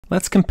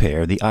Let's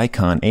compare the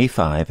Icon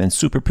A5 and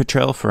Super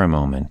Petrel for a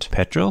moment.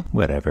 Petrel?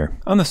 Whatever.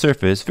 On the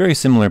surface, very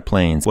similar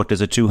planes. What does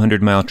a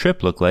 200-mile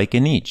trip look like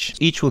in each?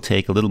 Each will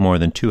take a little more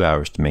than 2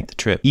 hours to make the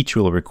trip. Each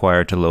will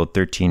require to load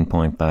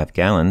 13.5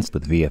 gallons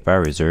with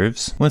VFR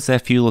reserves. Once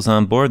that fuel is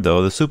on board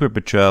though, the Super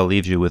Petrel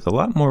leaves you with a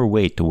lot more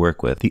weight to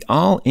work with. The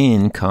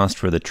all-in cost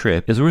for the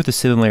trip is where the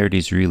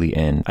similarities really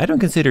end. I don't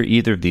consider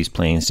either of these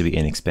planes to be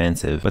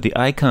inexpensive, but the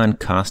Icon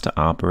cost to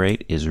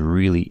operate is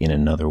really in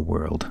another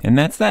world. And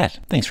that's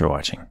that. Thanks for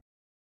watching.